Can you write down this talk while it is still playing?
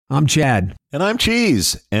I'm Chad. And I'm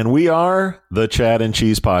Cheese, and we are the Chad and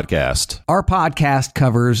Cheese Podcast. Our podcast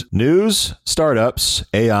covers news, startups,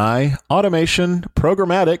 AI, automation,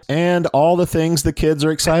 programmatic, and all the things the kids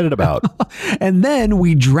are excited about. And then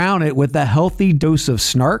we drown it with a healthy dose of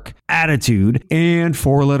snark, attitude, and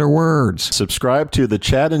four-letter words. Subscribe to the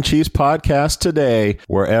Chad and Cheese Podcast today,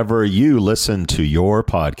 wherever you listen to your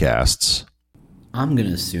podcasts. I'm going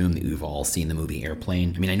to assume that we've all seen the movie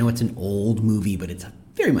Airplane. I mean, I know it's an old movie, but it's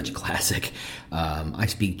very much a classic. I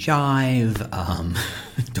Speak Jive.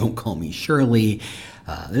 Don't Call Me Shirley.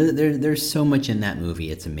 There's so much in that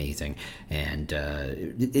movie. It's amazing. And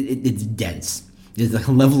it's dense. There's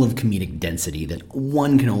a level of comedic density that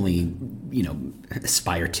one can only,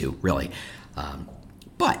 aspire to, really.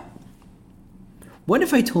 But what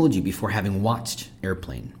if I told you before having watched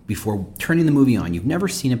Airplane, before turning the movie on, you've never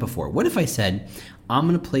seen it before, what if I said, I'm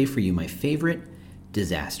going to play for you my favorite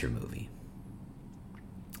disaster movie?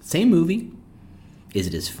 Same movie. Is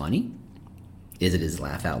it as funny? Is it as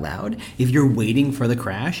laugh out loud? If you're waiting for the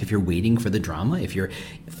crash, if you're waiting for the drama, if you're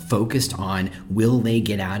focused on will they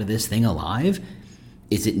get out of this thing alive,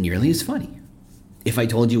 is it nearly as funny? If I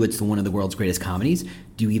told you it's one of the world's greatest comedies,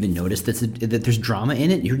 do you even notice that there's drama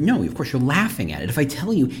in it? No, of course you're laughing at it. If I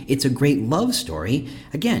tell you it's a great love story,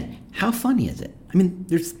 again, how funny is it? I mean,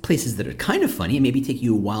 there's places that are kind of funny. It maybe take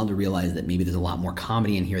you a while to realize that maybe there's a lot more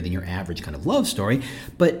comedy in here than your average kind of love story.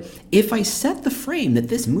 But if I set the frame that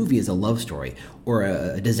this movie is a love story or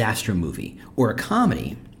a disaster movie or a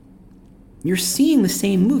comedy, you're seeing the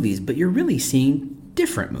same movies, but you're really seeing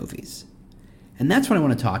different movies. And that's what I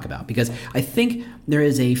want to talk about, because I think there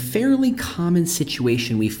is a fairly common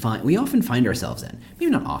situation we often find ourselves in. Maybe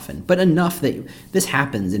not often, but enough that this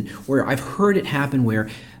happens, and where I've heard it happen where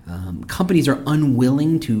companies are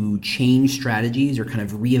unwilling to change strategies or kind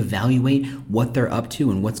of reevaluate what they're up to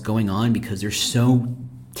and what's going on because they're so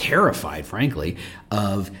terrified, frankly,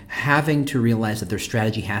 of having to realize that their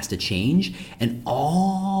strategy has to change, and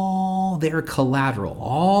all their collateral,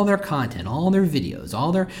 all their content, all their videos,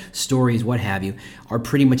 all their stories, what have you, are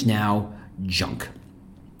pretty much now junk,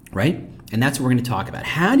 right? And that's what we're going to talk about.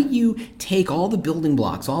 How do you take all the building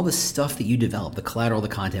blocks, all the stuff that you develop, the collateral, the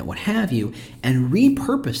content, what have you, and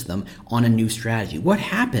repurpose them on a new strategy? What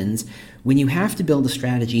happens when you have to build a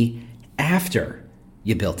strategy after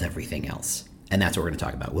you built everything else? And that's what we're going to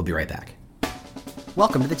talk about. We'll be right back.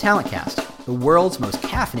 Welcome to the Talent Cast, the world's most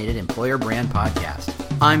caffeinated employer brand podcast.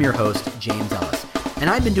 I'm your host, James Ellis, and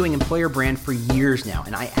I've been doing employer brand for years now,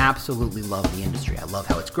 and I absolutely love the industry. I love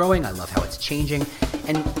how it's growing. I love how it's changing.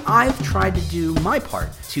 And I've tried to do my part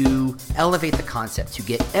to elevate the concept, to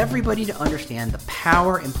get everybody to understand the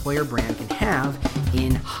power employer brand can have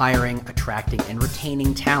in hiring, attracting, and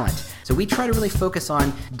retaining talent. So we try to really focus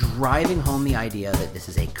on driving home the idea that this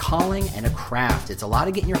is a calling and a craft. It's a lot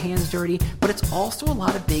of getting your hands dirty, but it's also a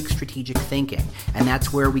lot of big strategic thinking. And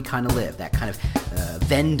that's where we kind of live, that kind of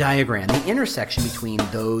Venn diagram, the intersection between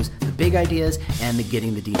the big ideas and the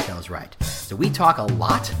getting the details right. So we talk a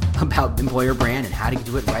lot about employer brand and how to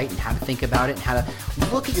do it right and how to think about it and how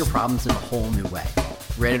to look at your problems in a whole new way.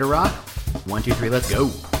 Ready to rock? 1, 2, 3, let's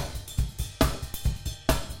go.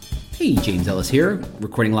 Hey, James Ellis here,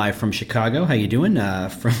 recording live from Chicago. How you doing?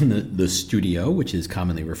 From the studio, which is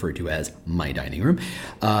commonly referred to as my dining room.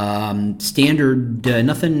 Standard,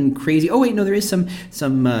 nothing crazy. Oh wait, no, there is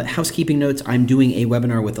some housekeeping notes. I'm doing a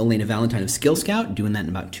webinar with Elena Valentine of Skill Scout, doing that in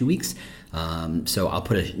about 2 weeks. So I'll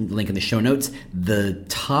put a link in the show notes. The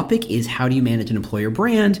topic is how do you manage an employer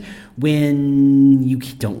brand when you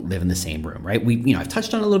don't live in the same room, right? I've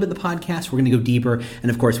touched on it a little bit in the podcast. We're going to go deeper. And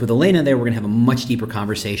of course, with Elena there, we're going to have a much deeper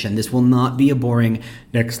conversation. This will not be a boring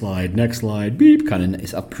next slide, beep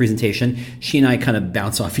kind of presentation. She and I kind of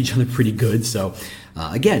bounce off each other pretty good. So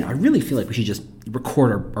again, I really feel like we should just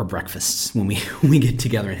record our breakfasts when we get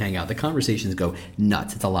together and hang out. The conversations go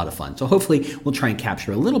nuts. It's a lot of fun. So hopefully we'll try and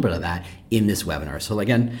capture a little bit of that in this webinar. So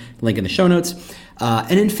again, link in the show notes.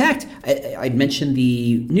 And in fact, I mentioned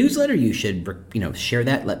the newsletter. You should, share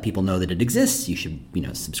that, let people know that it exists. You should,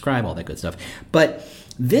 subscribe, all that good stuff. But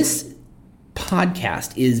this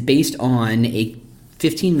podcast is based on a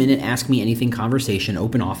 15-minute Ask Me Anything conversation,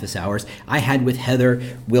 open office hours, I had with Heather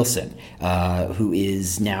Wilson, who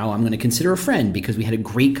is now, I'm going to consider a friend, because we had a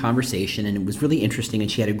great conversation and it was really interesting, and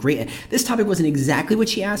she had a great, this topic wasn't exactly what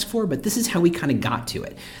she asked for, but this is how we kind of got to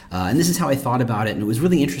it. And this is how I thought about it, and it was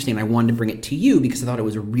really interesting, and I wanted to bring it to you because I thought it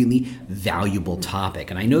was a really valuable topic.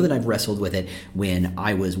 And I know that I've wrestled with it when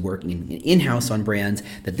I was working in-house on brands,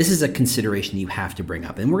 that this is a consideration you have to bring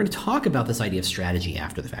up. And we're going to talk about this idea of strategy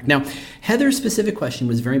after the fact. Now, Heather's specific question question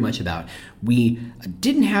was very much about, we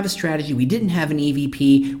didn't have a strategy, we didn't have an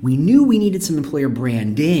EVP, we knew we needed some employer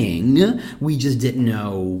branding, we just didn't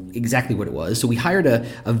know exactly what it was. So we hired a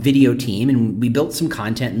video team and we built some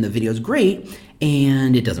content, and the video's great,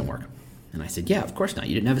 and it doesn't work. And I said, yeah, of course not.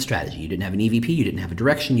 You didn't have a strategy. You didn't have an EVP. You didn't have a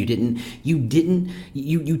direction.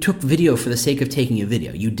 You took video for the sake of taking a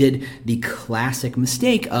video. You did the classic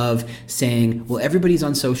mistake of saying, well, everybody's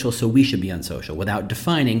on social, so we should be on social, without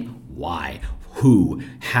defining why, who,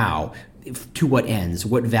 how, to what ends,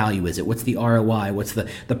 what value is it, what's the ROI, what's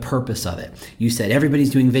the purpose of it. You said everybody's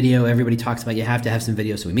doing video, everybody talks about you have to have some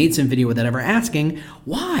video, so we made some video without ever asking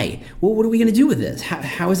why. Well, what are we going to do with this?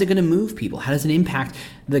 How is it going to move people? How does it impact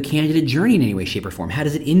the candidate journey in any way, shape, or form? How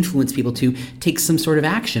does it influence people to take some sort of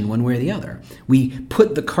action one way or the other? We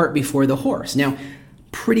put the cart before the horse. Now,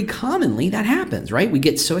 pretty commonly that happens, right? We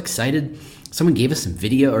get so excited. Someone gave us some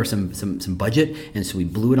video or some budget, and so we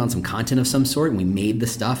blew it on some content of some sort, and we made the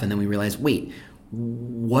stuff, and then we realized, wait,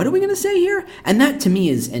 what are we going to say here? And that to me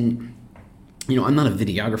is, and I'm not a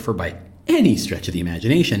videographer by any stretch of the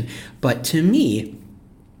imagination, but to me,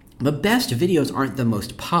 the best videos aren't the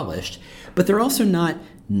most polished, but they're also not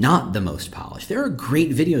the most polished. There are great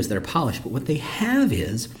videos that are polished, but what they have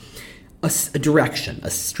is a direction, a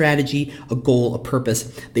strategy, a goal, a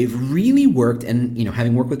purpose. They've really worked, and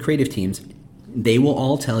having worked with creative teams, they will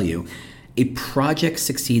all tell you a project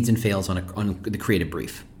succeeds and fails on the creative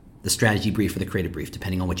brief, the strategy brief or the creative brief,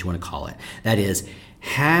 depending on what you want to call it. That is,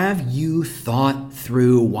 have you thought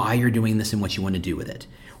through why you're doing this and what you want to do with it?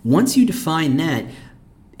 Once you define that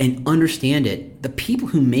and understand it, the people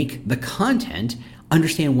who make the content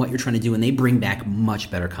understand what you're trying to do, and they bring back much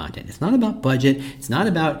better content. It's not about budget. It's not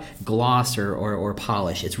about gloss or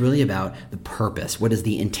polish. It's really about the purpose. What is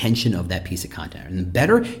the intention of that piece of content? And the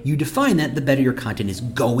better you define that, the better your content is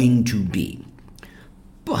going to be.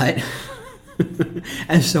 But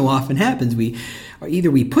as so often happens, we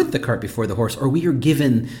put the cart before the horse, or we are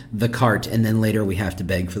given the cart and then later we have to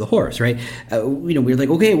beg for the horse, right? We're like,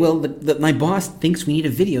 okay, well, my boss thinks we need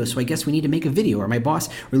a video, so I guess we need to make a video. Or my boss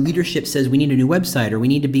or leadership says we need a new website, or we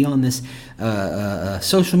need to be on this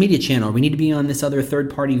social media channel, or we need to be on this other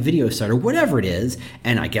third-party video site, or whatever it is,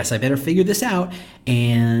 and I guess I better figure this out.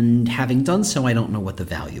 And having done so, I don't know what the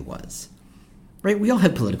value was. Right? We all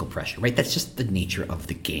have political pressure, right? That's just the nature of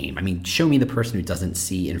the game. I mean, show me the person who doesn't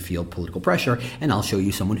see and feel political pressure, and I'll show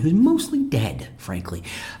you someone who's mostly dead, frankly,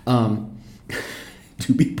 to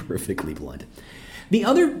be perfectly blunt. The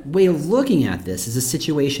other way of looking at this is a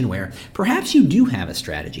situation where perhaps you do have a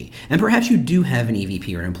strategy, and perhaps you do have an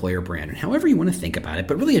EVP or an employer brand, and however you want to think about it,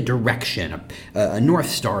 but really a direction, a North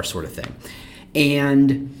Star sort of thing.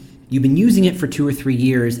 And you've been using it for 2 or 3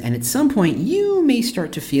 years, and at some point you may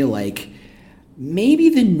start to feel like maybe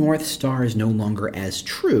the North Star is no longer as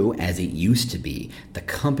true as it used to be. The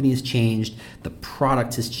company has changed, the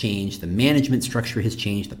product has changed, the management structure has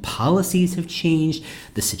changed, the policies have changed,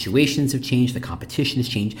 the situations have changed, the competition has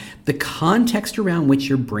changed, the context around which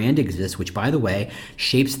your brand exists, which, by the way,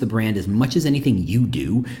 shapes the brand as much as anything you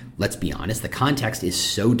do. Let's be honest, the context is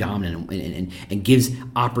so dominant and gives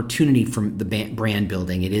opportunity from the brand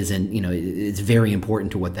building. It isn't, it's very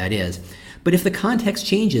important to what that is. But if the context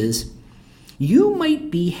changes, you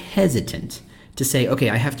might be hesitant to say,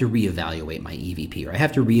 okay, I have to reevaluate my EVP, or I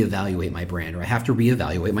have to reevaluate my brand, or I have to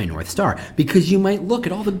reevaluate my North Star, because you might look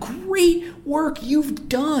at all the great work you've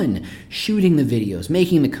done, shooting the videos,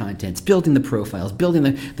 making the contents, building the profiles,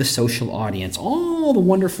 building the social audience, all the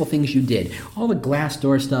wonderful things you did, all the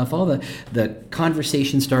Glassdoor stuff, all the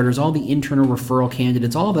conversation starters, all the internal referral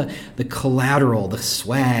candidates, all the collateral, the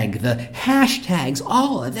swag, the hashtags,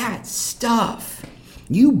 all of that stuff.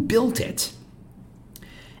 You built it.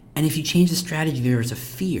 And if you change the strategy, there's a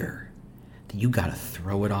fear that you got to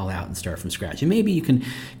throw it all out and start from scratch. And maybe you can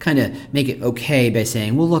kind of make it okay by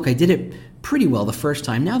saying, well, look, I did it pretty well the first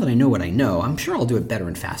time. Now that I know what I know, I'm sure I'll do it better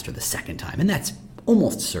and faster the second time. And that's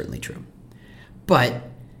almost certainly true. But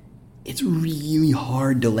it's really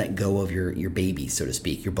hard to let go of your babies, so to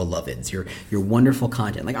speak, your beloveds, your wonderful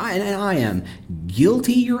content. Like I am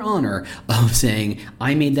guilty, Your Honor, of saying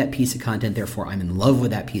I made that piece of content, therefore I'm in love with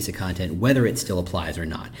that piece of content, whether it still applies or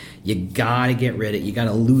not. You gotta get rid of it. You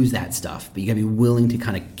gotta lose that stuff, but you gotta be willing to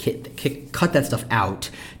kind of cut that stuff out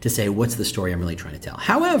to say, what's the story I'm really trying to tell?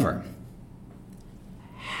 However,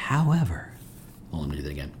 hold on, let me do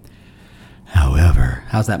that again. However,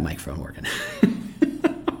 how's that microphone working?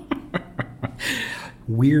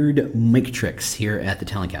 Weird mic tricks here at the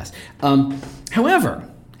Talentcast.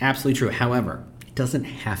 However, absolutely true. However, it doesn't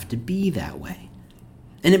have to be that way.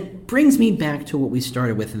 And it brings me back to what we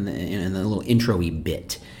started with in the little intro-y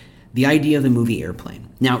bit. the idea of the movie Airplane.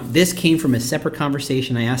 Now, this came from a separate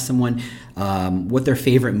conversation. I asked someone what their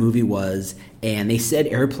favorite movie was, and they said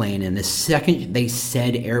Airplane. And the second they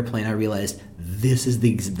said Airplane, I realized this is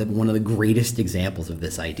one of the greatest examples of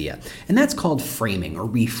this idea. And that's called framing or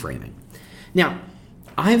reframing. Now,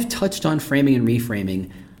 I've touched on framing and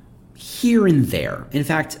reframing here and there. In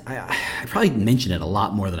fact, I probably mention it a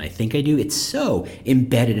lot more than I think I do. It's so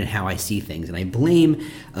embedded in how I see things. And I blame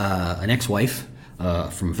an ex-wife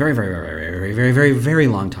from a very, very, very, very, very, very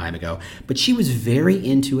long time ago. But she was very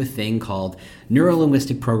into a thing called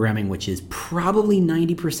neuro-linguistic programming, which is probably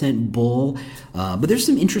 90% bull. But there's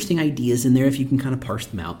some interesting ideas in there if you can kind of parse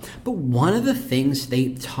them out. But one of the things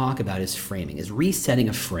they talk about is framing, is resetting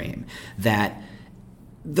a frame that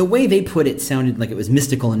the way they put it sounded like it was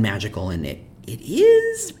mystical and magical, and it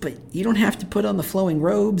is, but you don't have to put on the flowing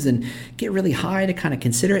robes and get really high to kind of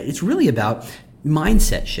consider it. It's really about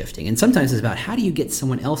mindset shifting, and sometimes it's about how do you get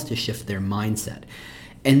someone else to shift their mindset,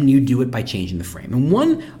 and you do it by changing the frame. And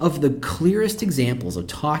one of the clearest examples of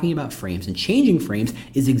talking about frames and changing frames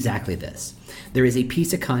is exactly this. There is a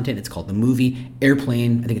piece of content, it's called the movie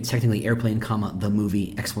Airplane. I think it's technically Airplane, the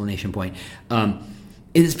movie, exclamation point. It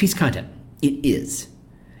is a piece of content. It is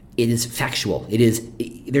factual.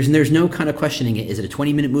 There's no kind of questioning it. Is it a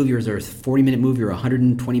 20-minute movie, or is there a 40-minute movie, or a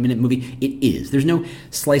 120-minute movie? It is. There's no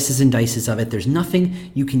slices and dices of it. There's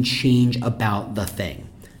nothing you can change about the thing.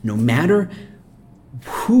 No matter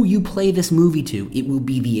who you play this movie to, it will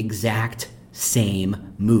be the exact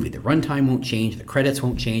same movie. The runtime won't change, the credits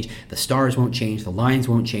won't change, the stars won't change, the lines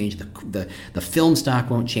won't change, the film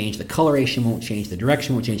stock won't change, the coloration won't change, the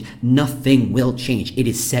direction won't change. Nothing will change. It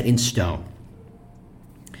is set in stone.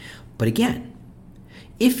 But again,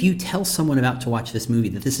 if you tell someone about to watch this movie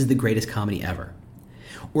that this is the greatest comedy ever,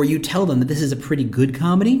 or you tell them that this is a pretty good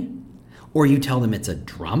comedy, or you tell them it's a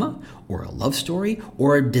drama, or a love story,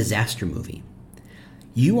 or a disaster movie,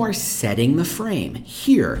 you are setting the frame.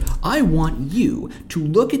 Here, I want you to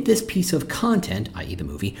look at this piece of content, i.e. the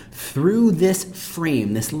movie, through this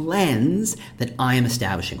frame, this lens that I am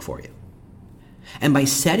establishing for you. And by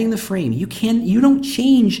setting the frame, you don't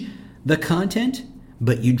change the content,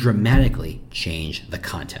 but you dramatically change the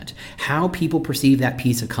content. How people perceive that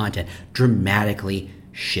piece of content dramatically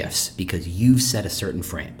shifts because you've set a certain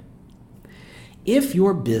frame. If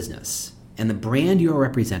your business and the brand you're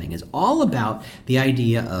representing is all about the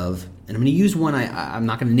idea of, and I'm going to use one, I'm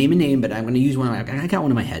not going to name a name, but I'm going to use one, I got one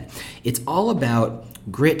in my head. It's all about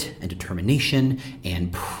grit and determination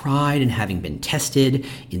and pride in having been tested,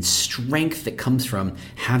 in strength that comes from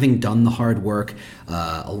having done the hard work,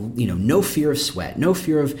 no fear of sweat, no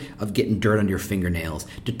fear of getting dirt under your fingernails,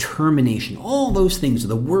 determination, all those things are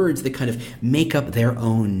the words that kind of make up their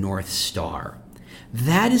own North Star.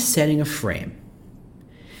 That is setting a frame.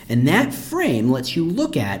 And that frame lets you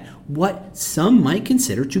look at what some might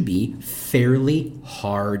consider to be fairly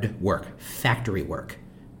hard work, factory work.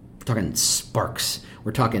 We're talking sparks,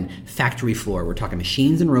 we're talking factory floor, we're talking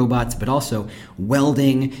machines and robots, but also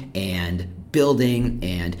welding and building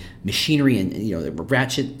and machinery and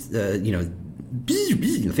ratchet,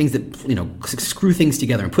 things that screw things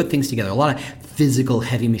together and put things together. A lot of physical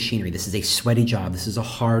heavy machinery. This is a sweaty job. This is a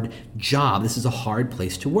hard job. This is a hard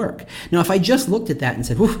place to work. Now, if I just looked at that and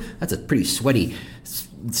said, "Whew, that's a pretty sweaty,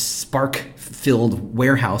 spark-filled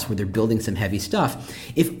warehouse where they're building some heavy stuff,"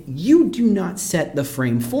 if you do not set the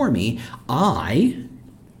frame for me, I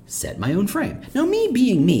set my own frame. Now, me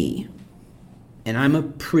being me, and I'm a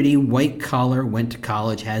pretty white-collar, went to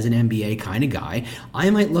college, has an MBA kind of guy, I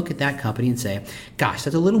might look at that company and say, gosh,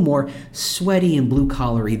 that's a little more sweaty and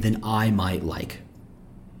blue-collary than I might like.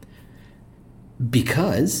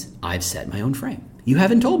 Because I've set my own frame. You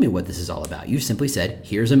haven't told me what this is all about. You've simply said,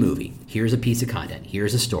 here's a movie, here's a piece of content,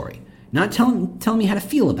 here's a story. Not telling me how to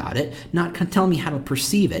feel about it, not telling me how to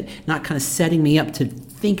perceive it, not kind of setting me up to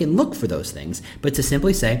think and look for those things, but to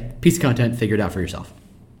simply say, piece of content, figure it out for yourself.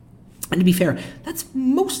 And to be fair, that's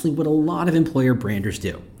mostly what a lot of employer branders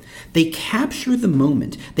do. They capture the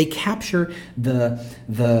moment. They capture the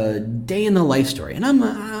day in the life story. And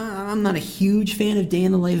I'm not a huge fan of day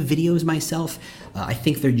in the life videos myself. I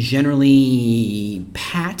think they're generally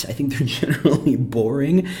pat. I think they're generally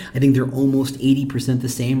boring. I think they're almost 80% the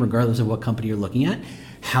same, regardless of what company you're looking at.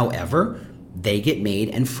 However, they get made,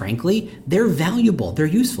 and frankly, they're valuable. They're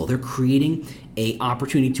useful. They're creating an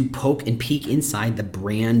opportunity to poke and peek inside the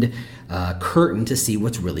brand curtain to see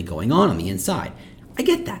what's really going on the inside. I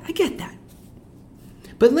get that.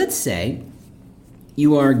 But let's say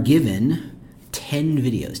you are given 10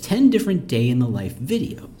 videos, 10 different day-in-the-life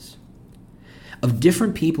videos of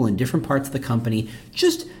different people in different parts of the company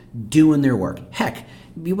just doing their work. Heck,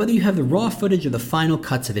 whether you have the raw footage or the final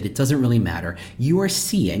cuts of it, it doesn't really matter. You are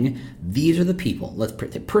seeing these are the people. Let's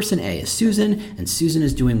put person A is Susan, and Susan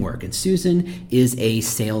is doing work, and Susan is a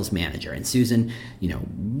sales manager, and Susan,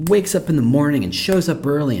 wakes up in the morning and shows up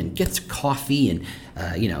early and gets coffee and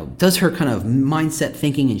does her kind of mindset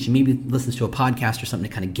thinking, and she maybe listens to a podcast or something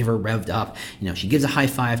to kind of give her revved up. She gives a high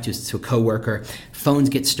five to a coworker. Phones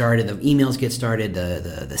get started, the emails get started,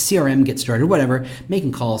 the CRM gets started, whatever.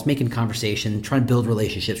 Making calls, making conversation, trying to build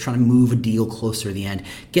relationships, trying to move a deal closer to the end.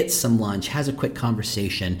 Gets some lunch, has a quick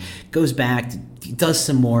conversation, goes back, does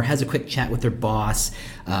some more, has a quick chat with her boss.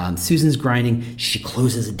 Susan's grinding. She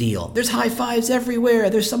closes a deal. There's high fives everywhere.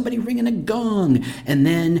 There's somebody ringing a gong, and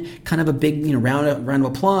then kind of a big round of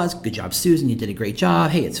applause. Good job, Susan. You did a great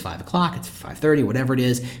job. Hey, it's 5 o'clock. It's 5:30. Whatever it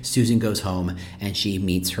is. Susan goes home and she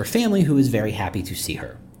meets her family, who is very happy to see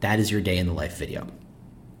her. That is your day in the life video.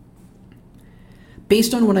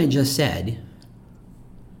 Based on what I just said,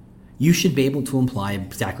 you should be able to imply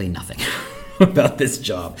exactly nothing about this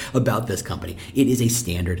job, about this company. It is a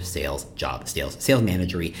standard sales job, sales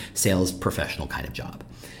managery, sales professional kind of job.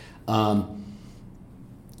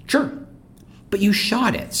 Sure, but you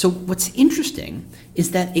shot it. So what's interesting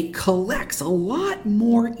is that it collects a lot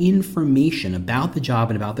more information about the job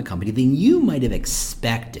and about the company than you might have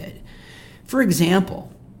expected. For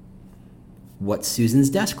example, what Susan's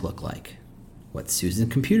desk look like? What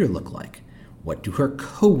Susan's computer look like? What do her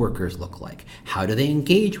coworkers look like? How do they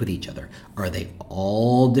engage with each other? Are they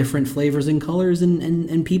all different flavors and colors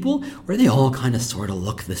and people? Or are they all kind of sort of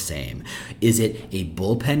look the same? Is it a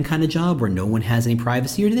bullpen kind of job where no one has any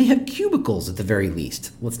privacy? Or do they have cubicles at the very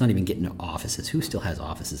least? Let's not even get into offices. Who still has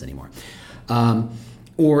offices anymore?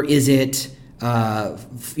 Or is it...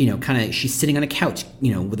 kind of she's sitting on a couch,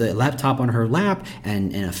 with a laptop on her lap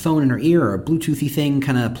and a phone in her ear or a Bluetoothy thing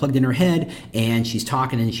kind of plugged in her head, and she's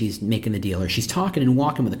talking and she's making the deal, or she's talking and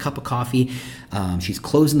walking with a cup of coffee. She's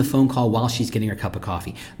closing the phone call while she's getting her cup of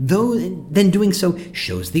coffee. Then doing so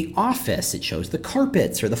shows the office. It shows the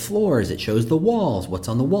carpets or the floors. It shows the walls. What's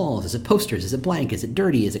on the walls? Is it posters? Is it blank? Is it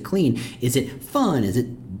dirty? Is it clean? Is it fun? Is it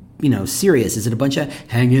serious? Is it a bunch of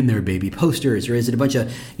hang in there baby posters, or is it a bunch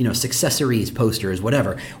of, successories posters,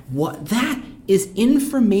 whatever? What that is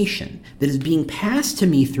information that is being passed to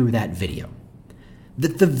me through that video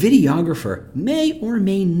that the videographer may or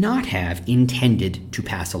may not have intended to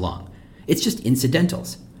pass along. It's just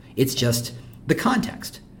incidentals. It's just the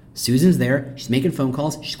context. Susan's there, she's making phone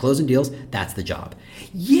calls, she's closing deals, that's the job.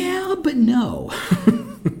 Yeah, but no.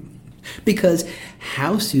 Because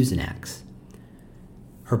how Susan acts,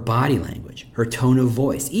 her body language, her tone of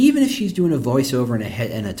voice, even if she's doing a voiceover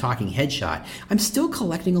and a talking headshot, I'm still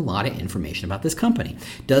collecting a lot of information about this company.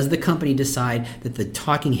 Does the company decide that the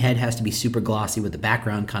talking head has to be super glossy with the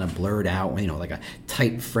background kind of blurred out, like a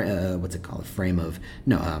tight focus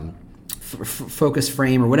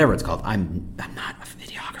frame or whatever it's called? I'm not a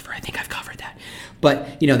videographer. I think I've covered that.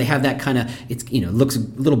 But, they have that kind of, it's, looks a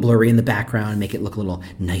little blurry in the background, make it look a little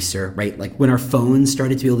nicer, right? Like when our phones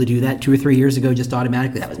started to be able to do that 2 or 3 years ago, just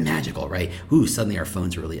automatically, that was magical, right? Ooh, suddenly our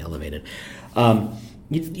phones are really elevated.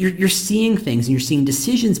 You're seeing things and you're seeing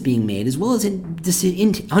decisions being made as well as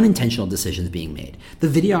unintentional decisions being made. The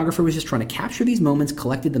videographer was just trying to capture these moments,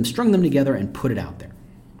 collected them, strung them together, and put it out there.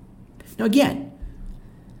 Now again,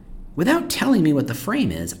 without telling me what the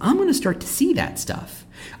frame is, I'm going to start to see that stuff.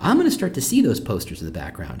 I'm going to start to see those posters in the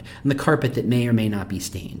background, and the carpet that may or may not be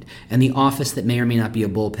stained, and the office that may or may not be a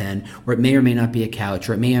bullpen, or it may or may not be a couch,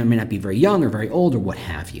 or it may or may not be very young or very old, or what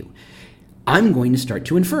have you. I'm going to start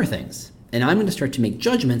to infer things, and I'm going to start to make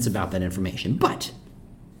judgments about that information. But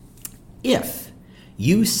if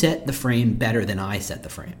you set the frame better than I set the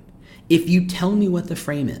frame, if you tell me what the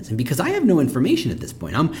frame is, and because I have no information at this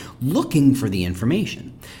point, I'm looking for the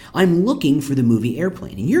information. I'm looking for the movie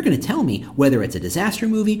Airplane, and you're going to tell me whether it's a disaster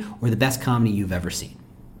movie or the best comedy you've ever seen.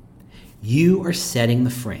 You are setting the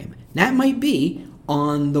frame. That might be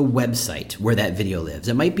on the website where that video lives.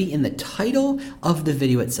 It might be in the title of the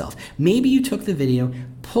video itself. Maybe you took the video,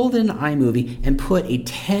 pulled it in iMovie, and put a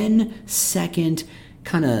 10-second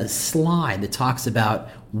kind of slide that talks about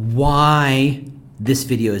why this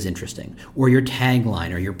video is interesting, or your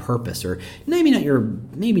tagline, or your purpose, or maybe not your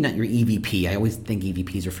EVP. I always think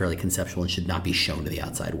EVPs are fairly conceptual and should not be shown to the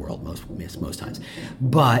outside world most times.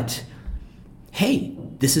 But hey,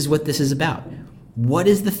 this is what this is about. What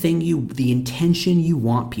is the intention you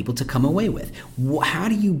want people to come away with? How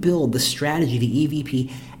do you build the strategy, the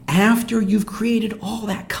EVP, after you've created all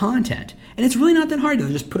that content? And it's really not that hard to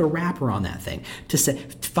just put a wrapper on that thing, to say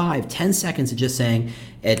 5-10 seconds of just saying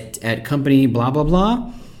at company blah, blah,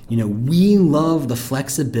 blah, We love the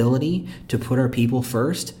flexibility to put our people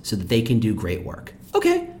first so that they can do great work.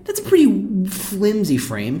 Okay, that's a pretty flimsy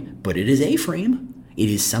frame, but it is a frame. It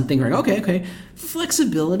is something like, okay,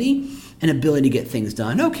 flexibility and ability to get things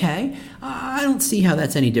done. Okay, I don't see how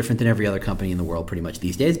that's any different than every other company in the world pretty much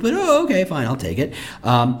these days, but okay, fine, I'll take it.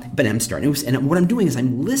 But I'm starting, and what I'm doing is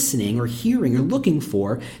I'm listening or hearing or looking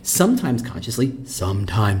for, sometimes consciously,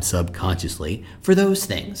 sometimes subconsciously, for those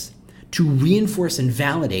things to reinforce and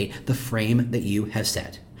validate the frame that you have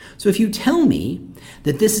set. So if you tell me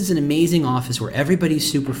that this is an amazing office where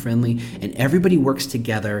everybody's super friendly and everybody works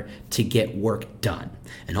together to get work done,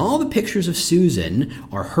 and all the pictures of Susan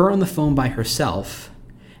are her on the phone by herself,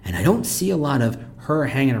 and I don't see a lot of her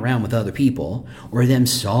hanging around with other people or them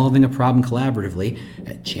solving a problem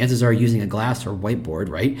collaboratively, chances are using a glass or whiteboard,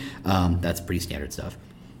 right? That's pretty standard stuff.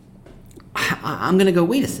 I'm going to go,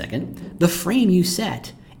 wait a second. The frame you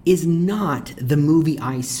set is not the movie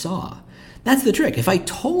I saw. That's the trick. If I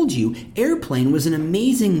told you Airplane was an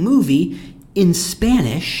amazing movie in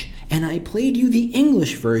Spanish and I played you the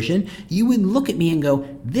English version, you would look at me and go,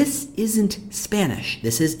 this isn't Spanish,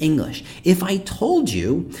 this is English. If I told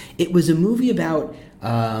you it was a movie about,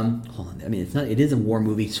 it is a war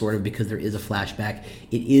movie sort of because there is a flashback.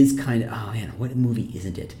 It is kind of, what movie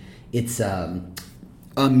isn't it? It's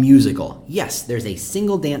a musical. Yes, there's a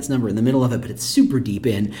single dance number in the middle of it, but it's super deep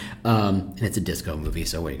in, and it's a disco movie,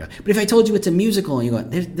 so where you go. But if I told you it's a musical, and you go,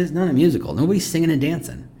 there's not a musical. Nobody's singing and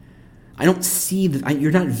dancing. I don't see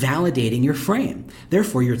you're not validating your frame.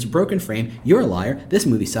 Therefore, it's a broken frame. You're a liar. This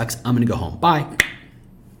movie sucks. I'm going to go home. Bye.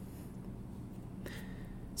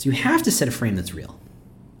 So you have to set a frame that's real.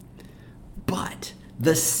 But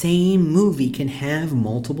the same movie can have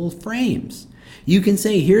multiple frames. You can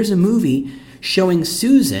say, here's a movie showing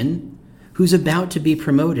Susan who's about to be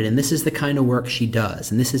promoted, and this is the kind of work she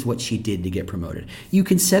does, and this is what she did to get promoted. You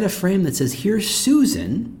can set a frame that says, here's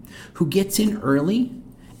Susan who gets in early,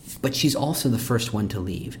 but she's also the first one to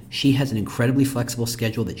leave. She has an incredibly flexible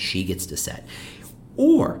schedule that she gets to set.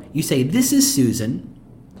 Or you say, this is Susan.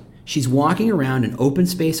 She's walking around an open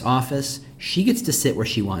space office. She gets to sit where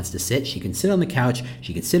she wants to sit. She can sit on the couch.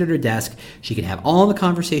 She can sit at her desk. She can have all the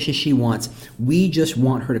conversations she wants. We just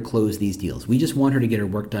want her to close these deals. We just want her to get her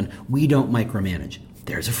work done. We don't micromanage.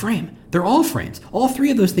 There's a frame. They're all frames. All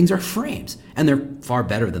three of those things are frames. And they're far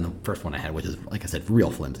better than the first one I had, which is, like I said,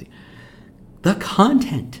 real flimsy. The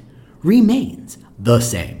content remains the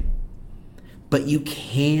same. But you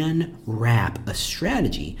can wrap a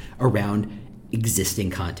strategy around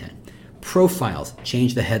existing content. Profiles,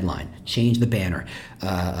 change the headline, change the banner.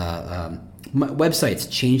 Websites,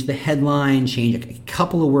 change the headline, change a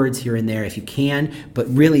couple of words here and there if you can, but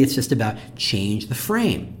really it's just about change the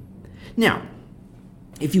frame. Now,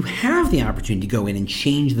 if you have the opportunity to go in and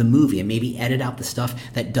change the movie and maybe edit out the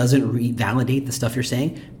stuff that doesn't validate the stuff you're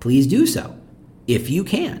saying, please do so, if you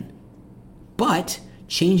can. But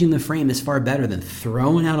changing the frame is far better than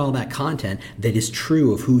throwing out all that content that is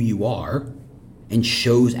true of who you are and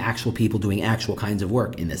shows actual people doing actual kinds of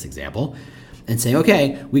work in this example, and saying,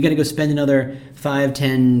 okay, we got to go spend another $5,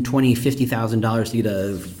 $10, $20, $50,000 to get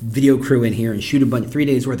a video crew in here and shoot 3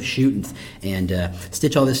 days worth of shoot and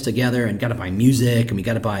stitch all this together, and got to buy music, and we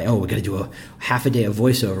got to do a half a day of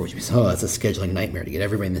voiceover, which means, that's a scheduling nightmare to get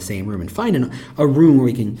everybody in the same room and find a room where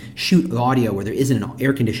we can shoot audio where there isn't an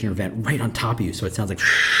air conditioner vent right on top of you, so it sounds like,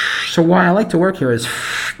 so why I like to work here is,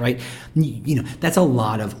 right? That's a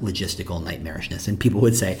lot of logistical nightmarishness, and people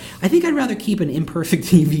would say, I think I'd rather keep an imperfect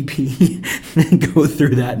EVP than go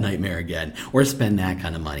through that nightmare again or spend that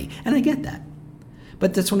kind of money. And I get that.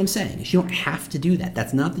 But that's what I'm saying, is you don't have to do that.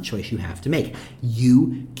 That's not the choice you have to make.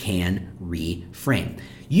 You can reframe.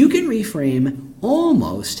 You can reframe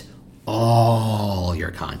almost all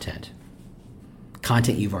your content.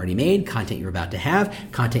 Content you've already made, content you're about to have,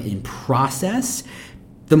 content in process.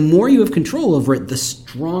 The more you have control over it, the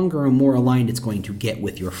stronger and more aligned it's going to get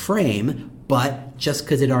with your frame. But just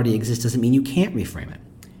because it already exists doesn't mean you can't reframe it.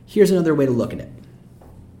 Here's another way to look at it.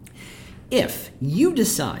 If you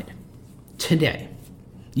decide today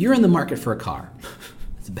you're in the market for a car,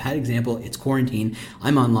 it's a bad example, it's quarantine,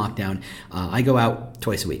 I'm on lockdown, I go out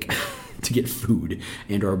twice a week to get food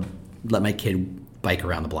and or let my kid bike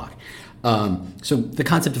around the block. So the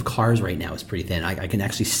concept of cars right now is pretty thin. I can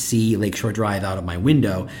actually see Lakeshore Drive out of my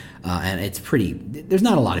window, and there's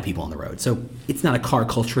not a lot of people on the road. So it's not a car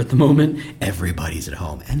culture at the moment. Everybody's at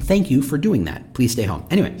home. And thank you for doing that. Please stay home.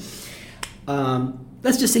 Anyway,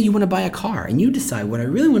 let's just say you want to buy a car and you decide what I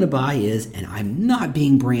really want to buy is, and I'm not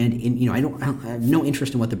being brand in, I have no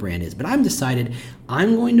interest in what the brand is, but I've decided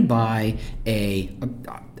I'm going to buy a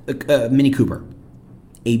Mini Cooper.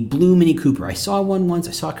 a blue Mini Cooper. I saw one once,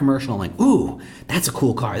 I saw a commercial, I'm like, ooh, that's a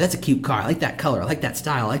cool car, that's a cute car, I like that color, I like that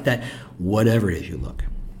style, I like that, whatever it is you look,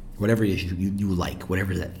 whatever it is you like,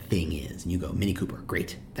 whatever that thing is, and you go, Mini Cooper,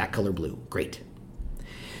 great, that color blue, great.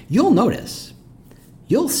 You'll notice,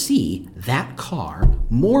 you'll see that car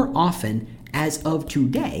more often as of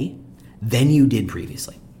today than you did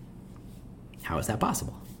previously. How is that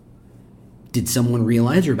possible? Did someone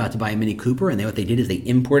realize you're about to buy a Mini Cooper, and what they did is they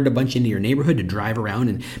imported a bunch into your neighborhood to drive around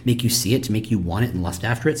and make you see it, to make you want it and lust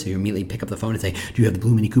after it, so you immediately pick up the phone and say, do you have the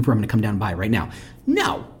blue Mini Cooper? I'm going to come down and buy it right now.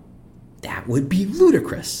 No, that would be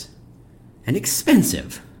ludicrous and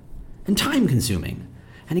expensive and time-consuming.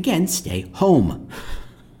 And again, stay home.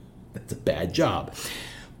 That's a bad job.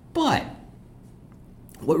 But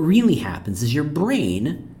what really happens is your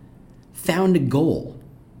brain found a goal.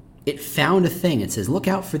 It found a thing. It says, look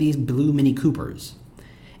out for these blue Mini Coopers.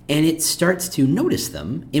 And it starts to notice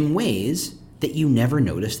them in ways that you never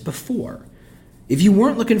noticed before. If you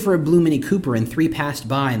weren't looking for a blue Mini Cooper and 3 passed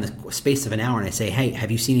by in the space of an hour and I say, hey,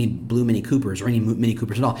 have you seen any blue Mini Coopers or any Mini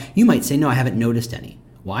Coopers at all? You might say, no, I haven't noticed any.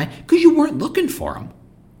 Why? Because you weren't looking for them.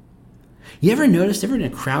 You ever noticed, ever in a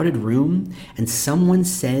crowded room and someone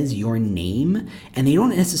says your name and they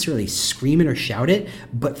don't necessarily scream it or shout it,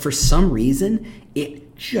 but for some reason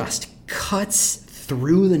it just cuts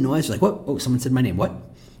through the noise? Like, what? Oh, someone said my name. What?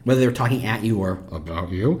 Whether they're talking at you or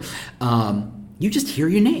about you, you just hear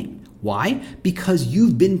your name. Why? Because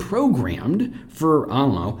you've been programmed for, I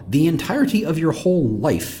don't know, the entirety of your whole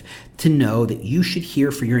life to know that you should hear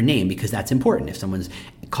for your name because that's important. If someone's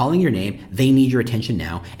calling your name, they need your attention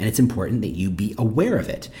now, and it's important that you be aware of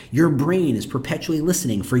it. Your brain is perpetually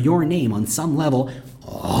listening for your name on some level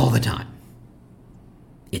all the time.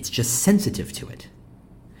 It's just sensitive to it.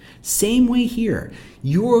 Same way here.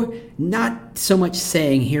 You're not so much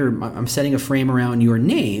saying, here, I'm setting a frame around your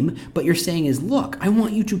name, but you're saying is, look, I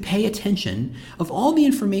want you to pay attention of all the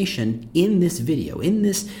information in this video, in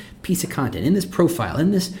this piece of content, in this profile,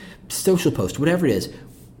 in this social post, whatever it is,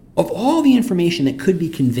 of all the information that could be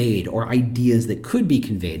conveyed or ideas that could be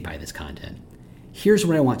conveyed by this content. Here's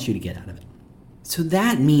what I want you to get out of it. So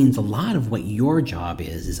that means a lot of what your job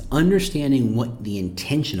is understanding what the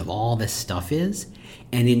intention of all this stuff is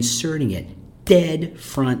and inserting it dead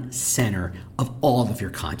front center of all of your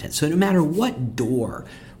content. So no matter what door,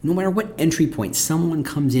 no matter what entry point someone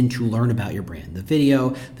comes in to learn about your brand, the video,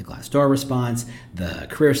 the Glassdoor response, the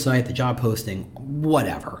career site, the job posting,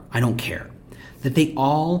 whatever, I don't care, that they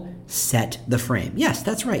all set the frame. Yes,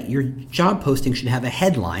 that's right. Your job posting should have a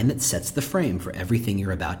headline that sets the frame for everything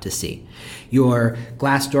you're about to see. Your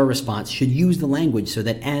Glassdoor response should use the language so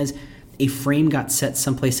that as a frame got set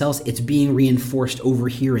someplace else, it's being reinforced over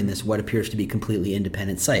here in this what appears to be completely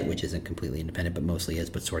independent site, which isn't completely independent, but mostly is,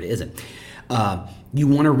 but sort of isn't. You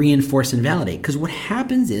want to reinforce and validate, because what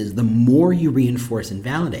happens is the more you reinforce and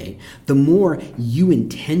validate, the more you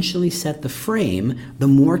intentionally set the frame, the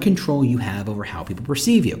more control you have over how people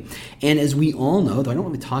perceive you. And as we all know, though I don't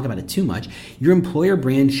want to talk about it too much, your employer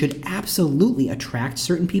brand should absolutely attract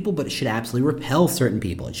certain people, but it should absolutely repel certain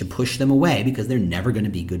people. It should push them away because they're never going to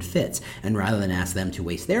be good fits. And rather than ask them to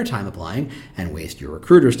waste their time applying and waste your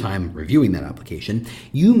recruiter's time reviewing that application,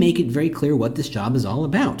 you make it very clear what this job is all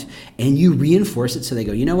about. And you reinforce it so they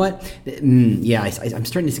go, you know what? I'm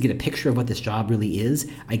starting to get a picture of what this job really is.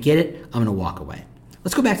 I get it. I'm going to walk away.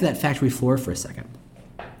 Let's go back to that factory floor for a second.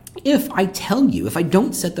 If I tell you, if I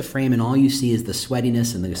don't set the frame and all you see is the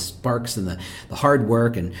sweatiness and the sparks and the hard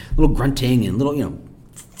work and little grunting and little,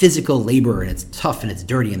 physical labor, and it's tough and it's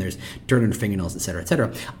dirty and there's dirt on your fingernails, et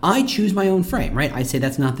cetera, I choose my own frame, right? I say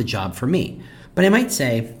that's not the job for me. But I might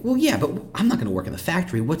say, well, yeah, but I'm not going to work in the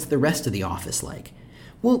factory. What's the rest of the office like?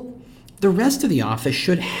 Well, the rest of the office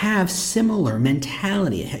should have similar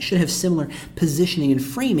mentality. It should have similar positioning and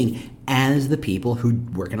framing as the people who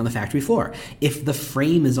are working on the factory floor. If the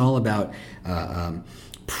frame is all about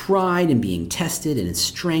pride and being tested and its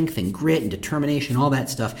strength and grit and determination, all that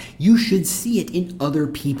stuff, you should see it in other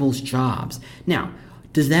people's jobs. Now,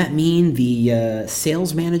 does that mean the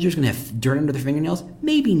sales manager is going to have dirt under their fingernails?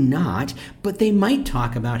 Maybe not, but they might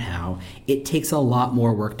talk about how it takes a lot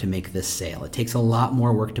more work to make this sale. It takes a lot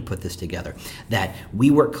more work to put this together. That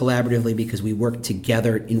we work collaboratively because we work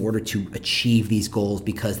together in order to achieve these goals,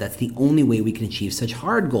 because that's the only way we can achieve such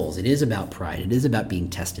hard goals. It is about pride. It is about being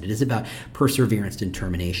tested. It is about perseverance and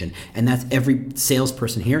determination. And that's every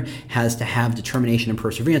salesperson here has to have determination and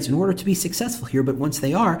perseverance in order to be successful here. But once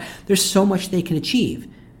they are, there's so much they can achieve.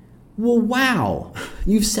 Well, wow,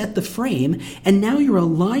 you've set the frame, and now you're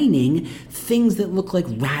aligning things that look like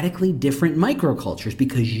radically different microcultures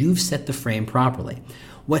because you've set the frame properly.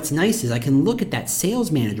 What's nice is I can look at that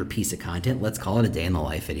sales manager piece of content, let's call it a day in the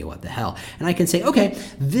life video, what the hell, and I can say, okay,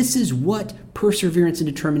 this is what perseverance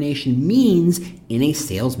and determination means in a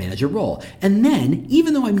sales manager role. And then,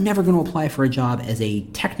 even though I'm never going to apply for a job as a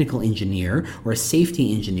technical engineer or a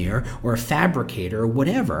safety engineer or a fabricator or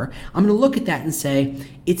whatever, I'm going to look at that and say,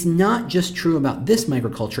 it's not just true about this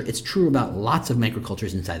microculture, it's true about lots of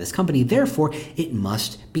microcultures inside this company. Therefore, it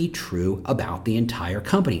must be true about the entire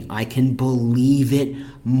company. I can believe it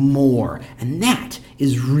more. And that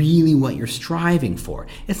is really what you're striving for.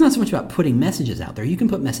 It's not so much about putting messages out there. You can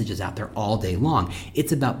put messages out there all day long.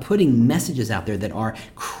 It's about putting messages out there that are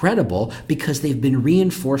credible because they've been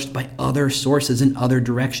reinforced by other sources in other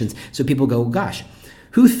directions. So people go, gosh,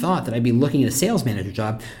 who thought that I'd be looking at a sales manager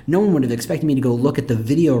job? No one would have expected me to go look at the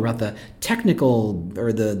video about the technical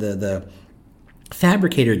or the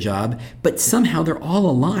fabricator job, but somehow they're all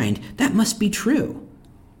aligned. That must be true.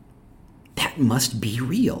 That must be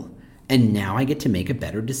real. And now I get to make a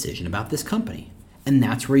better decision about this company. And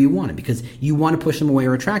that's where you want it, because you want to push them away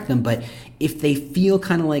or attract them. But if they feel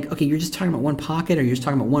kind of like, okay, you're just talking about one pocket, or you're just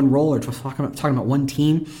talking about one role, or talking about one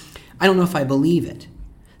team, I don't know if I believe it.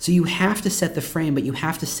 So you have to set the frame, but you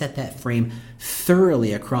have to set that frame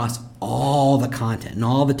thoroughly across all the content and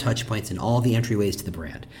all the touch points and all the entryways to the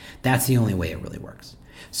brand. That's the only way it really works.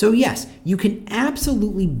 So yes, you can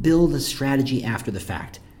absolutely build a strategy after the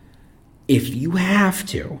fact. If you have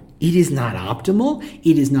to. It is not optimal.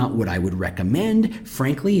 It is not what I would recommend.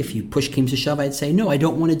 Frankly, if you push came to shove, I'd say, no, I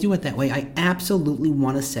don't want to do it that way. I absolutely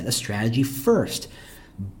want to set a strategy first.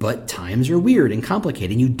 But times are weird and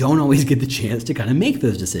complicated, and you don't always get the chance to kind of make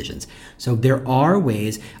those decisions. So there are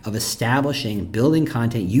ways of establishing, building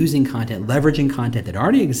content, using content, leveraging content that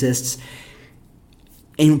already exists,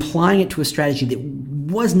 and applying it to a strategy that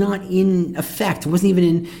was not in effect, wasn't even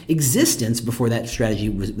in existence before that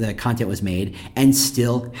that content was made, and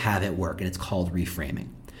still have it work. And it's called reframing.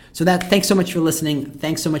 So thanks so much for listening.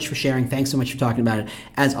 Thanks so much for sharing. Thanks so much for talking about it.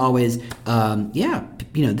 As always,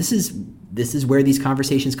 this is where these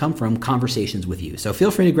conversations come from, conversations with you. So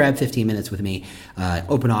feel free to grab 15 minutes with me,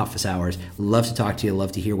 open office hours. Love to talk to you.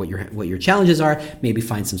 Love to hear what your challenges are. Maybe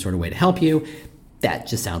find some sort of way to help you. That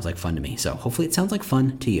just sounds like fun to me. So hopefully it sounds like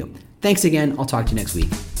fun to you. Thanks again. I'll talk to you next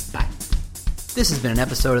week. Bye. This has been an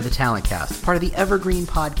episode of the Talent Cast, part of the Evergreen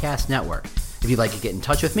Podcast Network. If you'd like to get in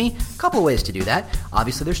touch with me, a couple ways to do that.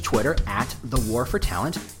 Obviously, there's Twitter at The War for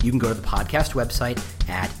Talent. You can go to the podcast website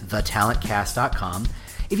at thetalentcast.com.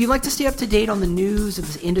 If you'd like to stay up to date on the news of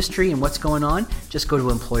this industry and what's going on, just go to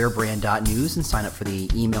employerbrand.news and sign up for the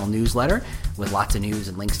email newsletter with lots of news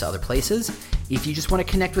and links to other places. If you just want to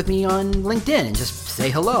connect with me on LinkedIn and just say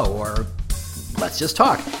hello or let's just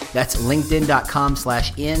talk, that's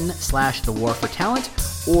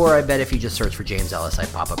linkedin.com/in/thewarfortalent, or I bet if you just search for James Ellis, I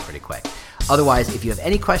pop up pretty quick. Otherwise, if you have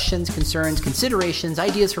any questions, concerns, considerations,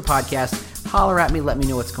 ideas for podcasts, holler at me, let me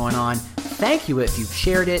know what's going on. Thank you if you've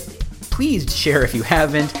shared it. Please share if you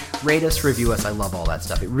haven't. Rate us, review us. I love all that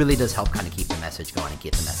stuff. It really does help kind of keep the message going and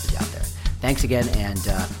get the message out there. Thanks again, and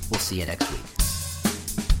we'll see you next week.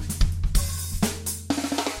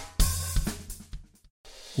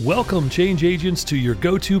 Welcome, change agents, to your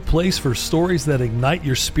go-to place for stories that ignite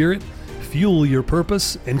your spirit, fuel your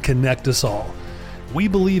purpose, and connect us all. We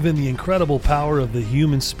believe in the incredible power of the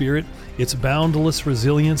human spirit, its boundless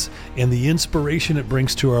resilience, and the inspiration it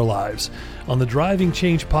brings to our lives. On the Driving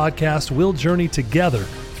Change podcast, we'll journey together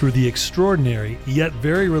through the extraordinary yet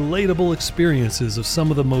very relatable experiences of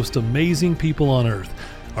some of the most amazing people on earth.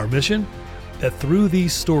 Our mission? That through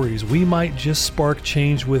these stories, we might just spark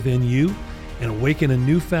change within you and awaken a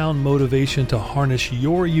newfound motivation to harness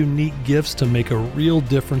your unique gifts to make a real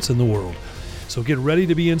difference in the world. So get ready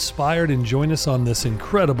to be inspired and join us on this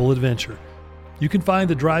incredible adventure. You can find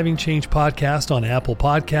the Driving Change podcast on Apple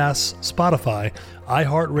Podcasts, Spotify,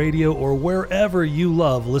 iHeartRadio, or wherever you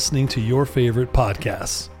love listening to your favorite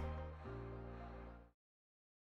podcasts.